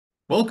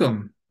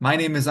Welcome. My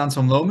name is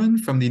Anselm Lohmann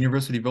from the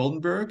University of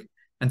Oldenburg,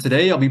 and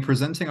today I'll be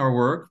presenting our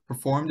work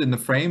performed in the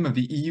frame of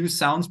the EU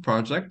Sounds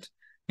project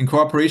in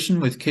cooperation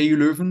with KU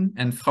Leuven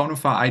and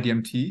Fraunhofer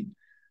IDMT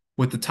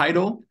with the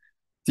title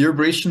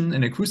Dereverberation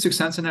in Acoustic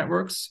Sensor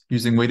Networks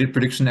Using Weighted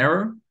Prediction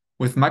Error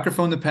with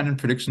Microphone-Dependent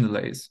Prediction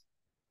Delays.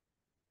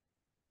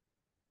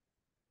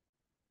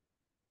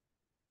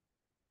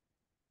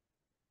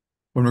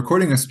 When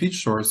recording a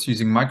speech source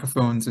using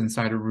microphones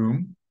inside a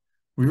room,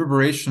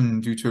 reverberation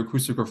due to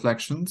acoustic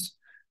reflections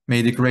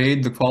may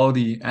degrade the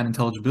quality and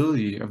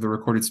intelligibility of the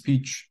recorded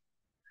speech.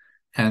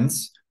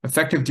 Hence,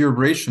 effective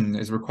dereverberation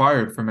is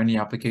required for many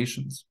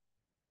applications.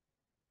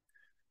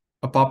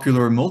 A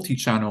popular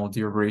multi-channel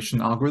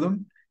dereverberation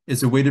algorithm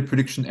is a weighted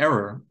prediction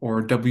error,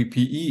 or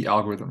WPE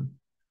algorithm,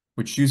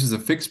 which uses a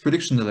fixed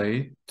prediction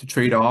delay to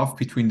trade off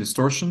between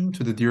distortion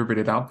to the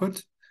dereverberated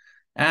output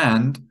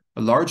and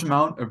a large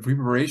amount of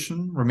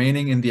reverberation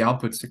remaining in the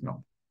output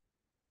signal.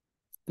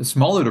 The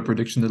smaller the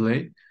prediction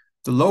delay,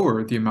 the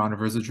lower the amount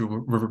of residual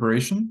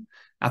reverberation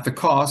at the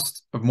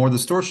cost of more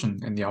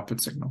distortion in the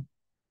output signal.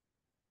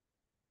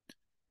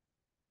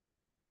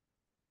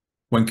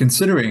 When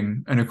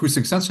considering an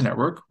acoustic sensor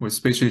network with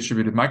spatially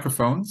distributed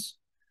microphones,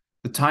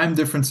 the time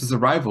differences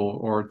arrival,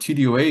 or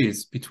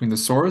TDOAs, between the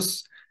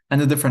source and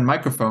the different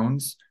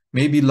microphones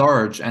may be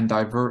large and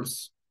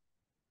diverse.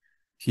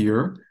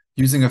 Here,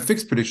 using a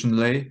fixed prediction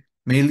delay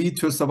may lead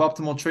to a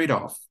suboptimal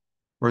trade-off,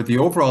 where the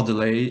overall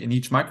delay in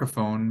each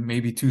microphone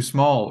may be too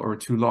small or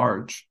too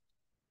large.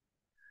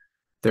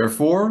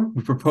 Therefore,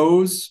 we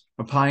propose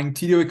applying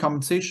TDOA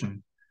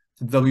compensation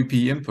to the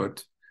WPE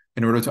input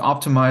in order to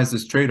optimize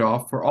this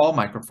trade-off for all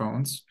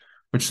microphones,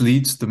 which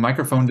leads to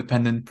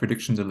microphone-dependent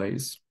prediction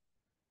delays.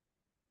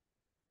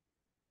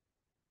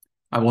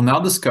 I will now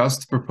discuss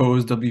the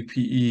proposed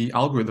WPE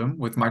algorithm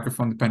with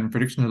microphone-dependent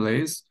prediction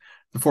delays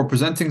before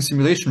presenting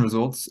simulation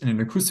results in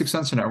an acoustic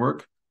sensor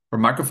network where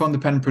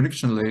microphone-dependent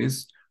prediction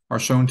delays are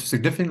shown to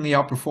significantly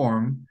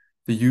outperform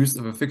the use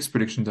of a fixed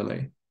prediction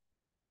delay.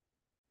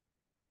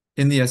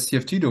 In the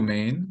SCFT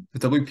domain, the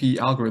WPE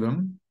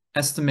algorithm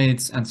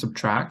estimates and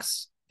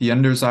subtracts the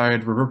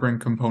undesired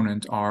reverberant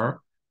component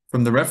R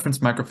from the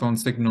reference microphone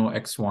signal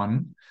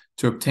X1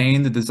 to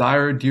obtain the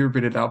desired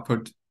dereverberated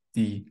output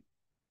D.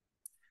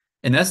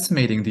 In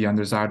estimating the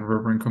undesired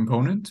reverberant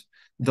component,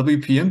 the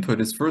WPE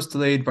input is first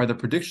delayed by the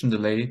prediction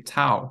delay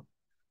tau,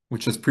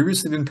 which has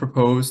previously been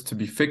proposed to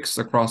be fixed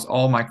across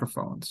all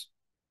microphones.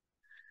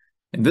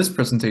 In this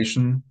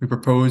presentation, we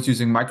propose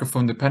using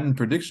microphone-dependent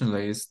prediction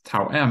delays,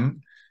 tau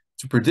m,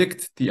 to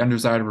predict the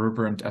undesired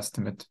reverberant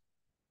estimate.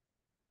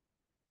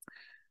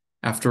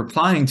 After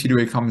applying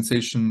TDOA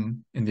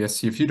compensation in the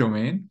SCFT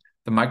domain,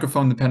 the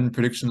microphone-dependent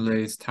prediction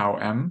delays, tau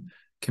m,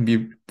 can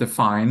be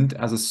defined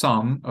as a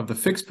sum of the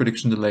fixed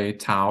prediction delay,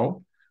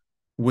 tau,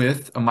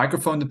 with a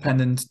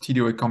microphone-dependent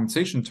TDOA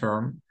compensation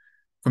term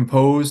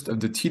composed of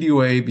the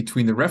TDOA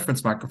between the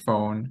reference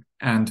microphone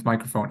and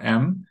microphone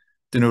m,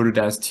 denoted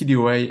as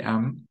TDOA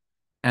M,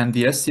 and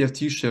the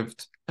SCFT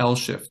shift L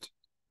shift.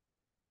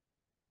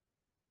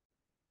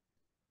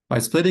 By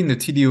splitting the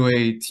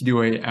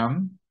TDOA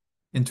M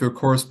into a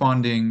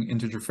corresponding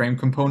integer frame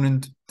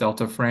component,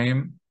 delta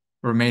frame,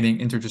 a remaining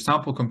integer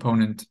sample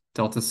component,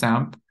 delta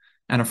samp,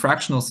 and a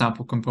fractional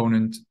sample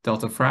component,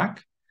 delta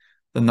frac,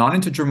 the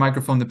non-integer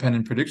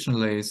microphone-dependent prediction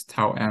delays,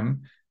 tau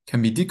m,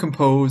 can be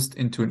decomposed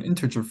into an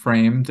integer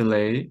frame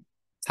delay,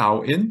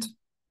 tau int,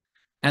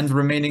 and the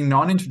remaining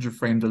non-integer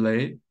frame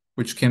delay,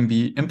 which can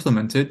be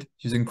implemented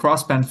using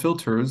crossband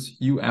filters,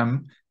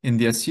 UM, in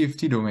the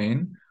SCFT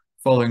domain,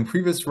 following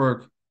previous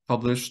work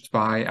published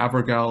by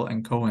Abergel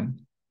and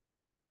Cohen.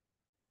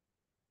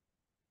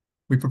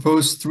 We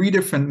propose three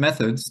different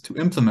methods to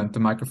implement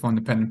the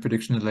microphone-dependent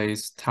prediction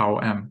delays tau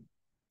m.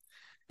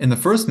 In the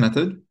first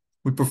method,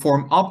 we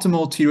perform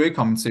optimal TDOA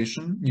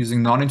compensation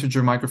using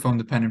non-integer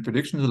microphone-dependent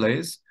prediction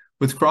delays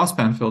with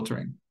crossband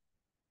filtering.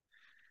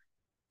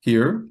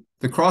 Here,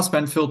 the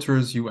crossband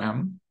filters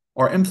UM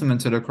are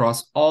implemented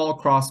across all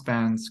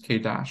crossbands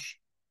K'.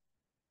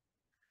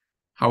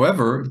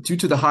 However, due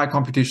to the high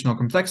computational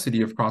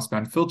complexity of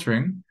crossband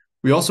filtering,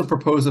 we also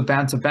propose a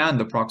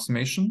band-to-band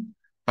approximation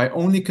by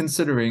only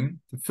considering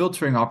the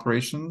filtering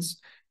operations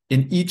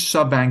in each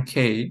subband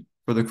K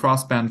for the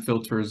crossband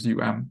filters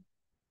UM.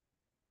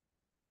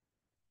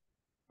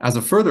 As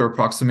a further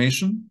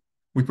approximation,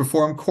 we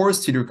perform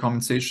coarse TDOA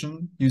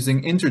compensation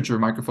using integer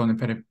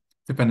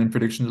microphone-dependent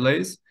prediction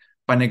delays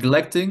by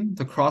neglecting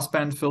the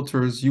crossband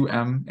filters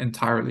UM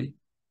entirely.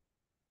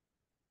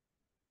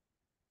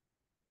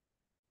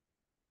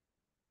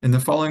 In the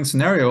following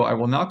scenario, I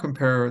will now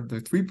compare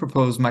the three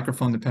proposed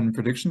microphone-dependent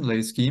prediction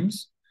delay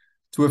schemes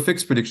to a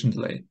fixed prediction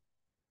delay.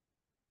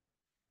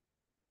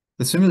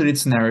 The simulated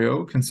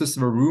scenario consists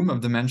of a room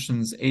of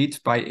dimensions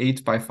 8 by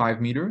 8 by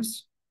 5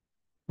 meters,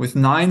 with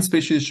 9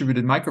 spatially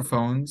distributed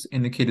microphones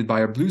indicated by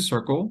a blue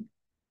circle,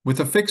 with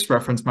a fixed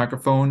reference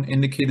microphone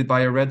indicated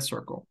by a red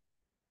circle.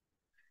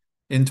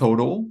 In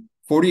total,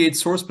 48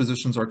 source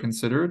positions are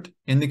considered,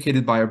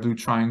 indicated by a blue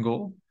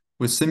triangle,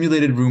 with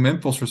simulated room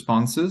impulse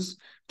responses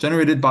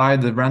generated by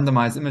the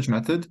randomized image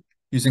method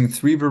using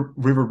 3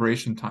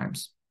 reverberation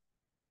times.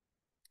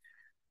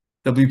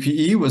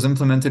 WPE was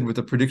implemented with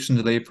a prediction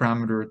delay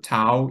parameter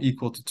tau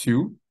equal to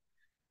 2,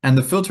 and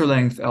the filter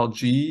length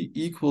LG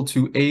equal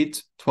to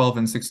 8, 12,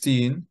 and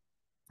 16,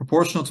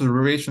 proportional to the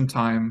reverberation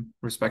time,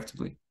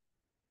 respectively.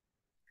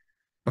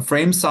 A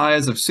frame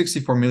size of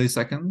 64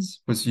 milliseconds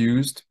was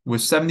used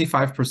with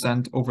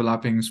 75%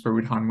 overlapping square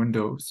root Han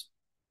windows.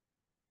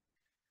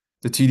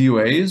 The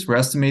TDOAs were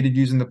estimated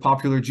using the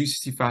popular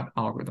GCC-FAT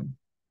algorithm.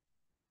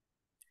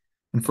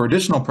 And for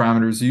additional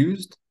parameters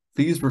used,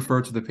 please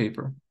refer to the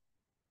paper.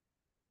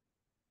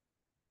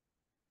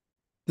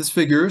 This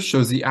figure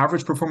shows the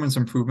average performance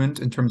improvement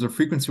in terms of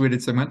frequency-weighted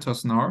segmental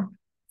SNR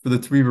for the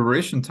 3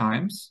 reverberation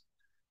times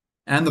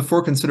and the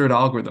 4 considered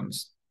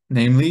algorithms,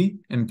 namely,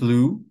 in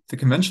blue, the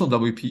conventional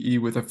WPE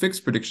with a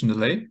fixed prediction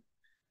delay,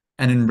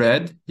 and in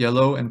red,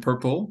 yellow, and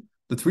purple,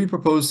 the 3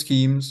 proposed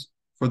schemes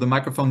for the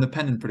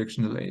microphone-dependent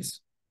prediction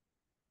delays.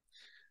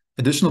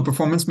 Additional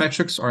performance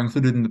metrics are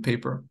included in the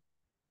paper.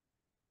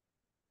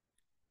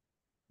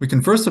 We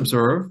can first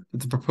observe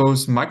that the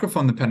proposed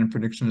microphone-dependent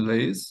prediction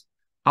delays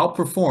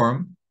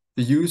outperform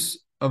the use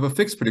of a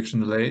fixed prediction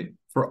delay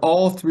for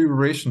all 3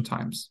 reverberation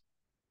times.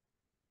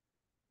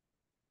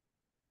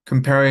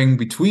 Comparing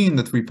between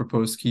the 3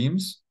 proposed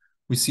schemes,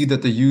 we see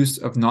that the use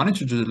of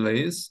non-integer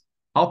delays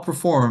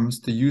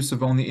outperforms the use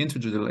of only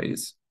integer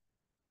delays.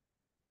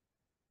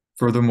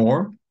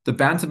 Furthermore, the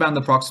band-to-band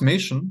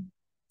approximation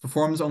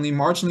performs only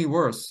marginally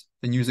worse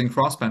than using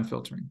crossband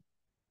filtering.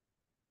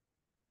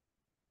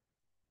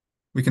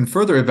 We can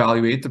further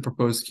evaluate the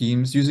proposed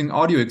schemes using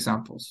audio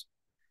examples.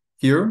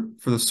 Here,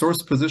 for the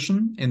source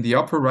position in the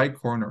upper right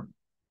corner.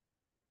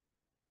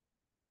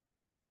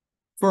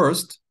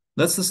 First,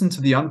 let's listen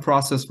to the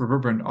unprocessed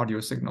reverberant audio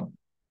signal.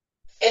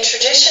 In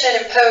tradition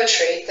and in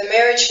poetry, the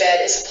marriage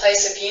bed is a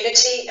place of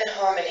unity and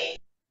harmony.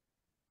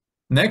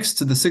 Next,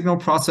 to the signal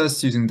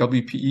processed using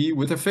WPE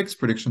with a fixed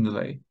prediction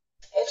delay.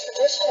 In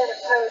tradition and in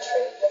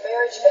poetry, the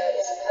marriage bed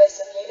is a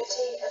place of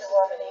unity and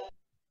harmony.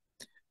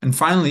 And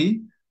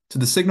finally, to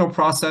the signal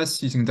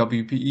processed using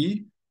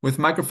WPE with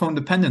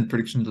microphone-dependent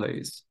prediction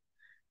delays.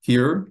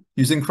 Here,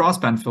 using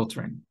crossband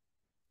filtering.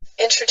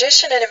 In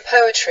tradition and in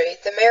poetry,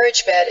 the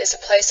marriage bed is a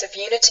place of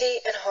unity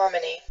and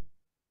harmony.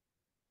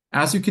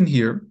 As you can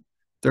hear,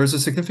 there is a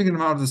significant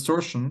amount of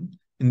distortion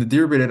in the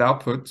dereverberated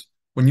output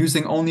when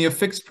using only a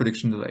fixed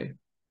prediction delay.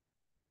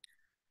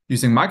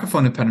 Using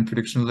microphone-dependent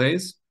prediction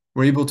delays,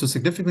 we're able to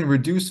significantly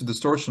reduce the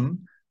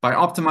distortion by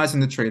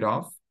optimizing the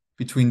trade-off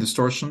between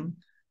distortion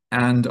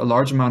and a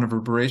large amount of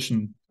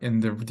reverberation in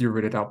the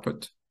dereverberated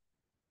output.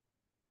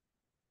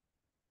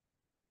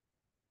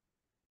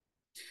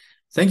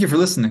 Thank you for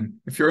listening.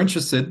 If you're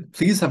interested,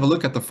 please have a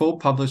look at the full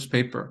published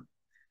paper.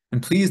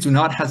 And please do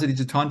not hesitate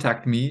to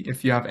contact me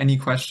if you have any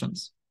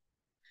questions.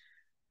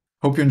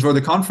 Hope you enjoy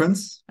the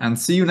conference and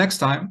see you next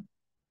time.